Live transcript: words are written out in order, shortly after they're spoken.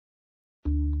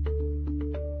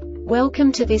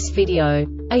Welcome to this video.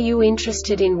 Are you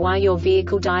interested in why your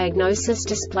vehicle diagnosis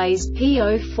displays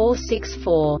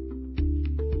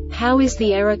P0464? How is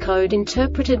the error code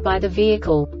interpreted by the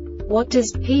vehicle? What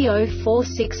does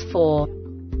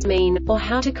P0464 mean, or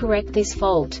how to correct this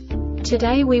fault?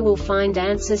 Today we will find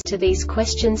answers to these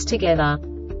questions together.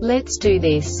 Let's do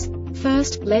this.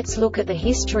 First, let's look at the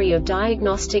history of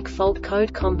diagnostic fault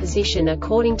code composition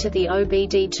according to the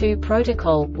OBD2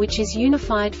 protocol, which is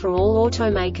unified for all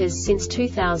automakers since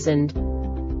 2000.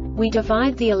 We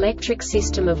divide the electric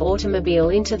system of automobile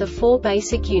into the four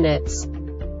basic units: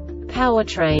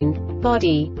 powertrain,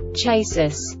 body,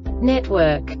 chassis,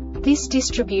 network. This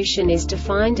distribution is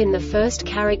defined in the first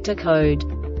character code.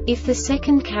 If the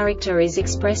second character is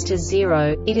expressed as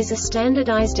 0, it is a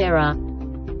standardized error.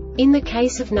 In the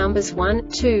case of numbers 1,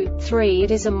 2, 3,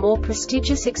 it is a more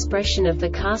prestigious expression of the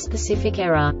car-specific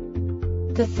error.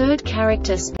 The third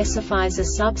character specifies a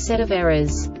subset of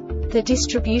errors. The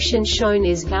distribution shown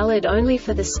is valid only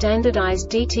for the standardized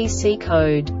DTC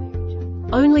code.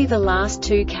 Only the last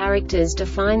two characters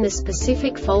define the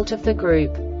specific fault of the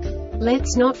group.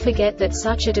 Let's not forget that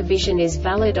such a division is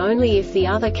valid only if the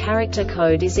other character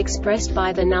code is expressed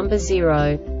by the number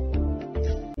 0.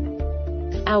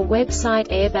 Our website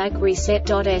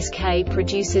airbagreset.sk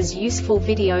produces useful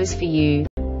videos for you.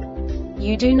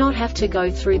 You do not have to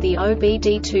go through the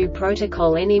OBD2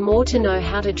 protocol anymore to know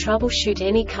how to troubleshoot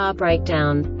any car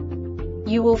breakdown.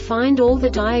 You will find all the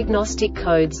diagnostic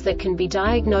codes that can be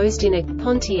diagnosed in a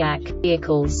Pontiac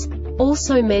vehicles.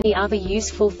 Also many other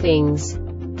useful things.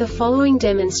 The following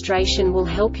demonstration will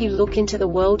help you look into the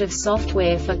world of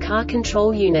software for car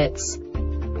control units.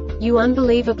 You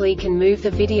unbelievably can move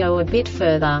the video a bit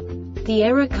further. The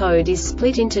error code is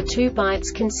split into 2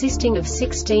 bytes consisting of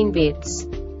 16 bits.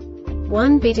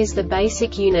 1 bit is the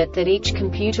basic unit that each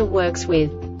computer works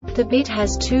with. The bit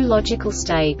has 2 logical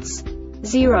states: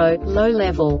 0, low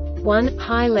level, 1,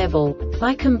 high level.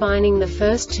 By combining the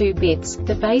first 2 bits,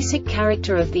 the basic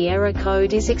character of the error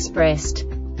code is expressed.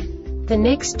 The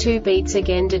next 2 beats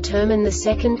again determine the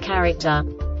second character.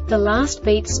 The last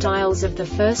beat styles of the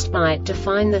first byte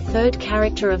define the third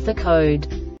character of the code.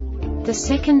 The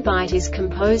second byte is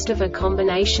composed of a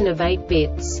combination of 8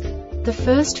 bits. The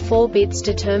first 4 bits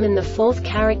determine the fourth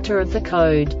character of the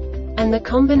code. And the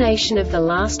combination of the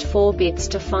last 4 bits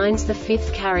defines the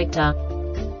fifth character.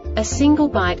 A single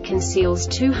byte conceals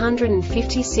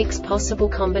 256 possible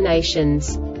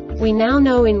combinations. We now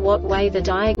know in what way the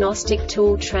diagnostic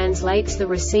tool translates the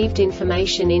received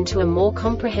information into a more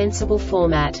comprehensible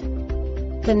format.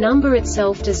 The number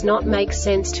itself does not make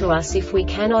sense to us if we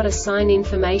cannot assign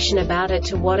information about it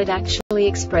to what it actually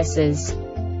expresses.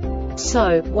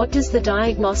 So, what does the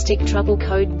Diagnostic Trouble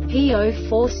Code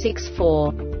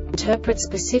P0464 interpret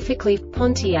specifically for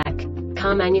Pontiac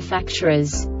car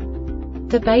manufacturers?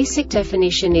 The basic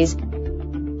definition is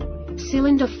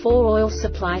cylinder 4 oil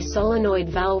supply solenoid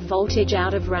valve voltage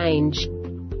out of range.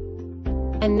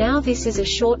 And now this is a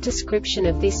short description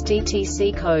of this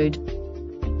DTC code.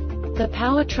 The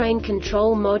Powertrain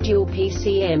Control Module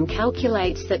PCM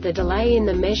calculates that the delay in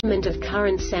the measurement of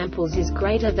current samples is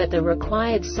greater than the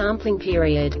required sampling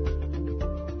period.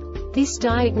 This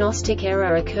diagnostic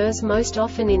error occurs most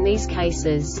often in these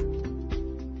cases.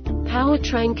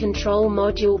 Powertrain Control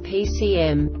Module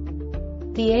PCM.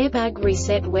 The Airbag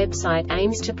Reset website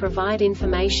aims to provide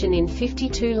information in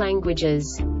 52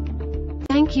 languages.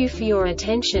 Thank you for your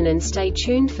attention and stay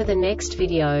tuned for the next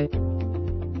video.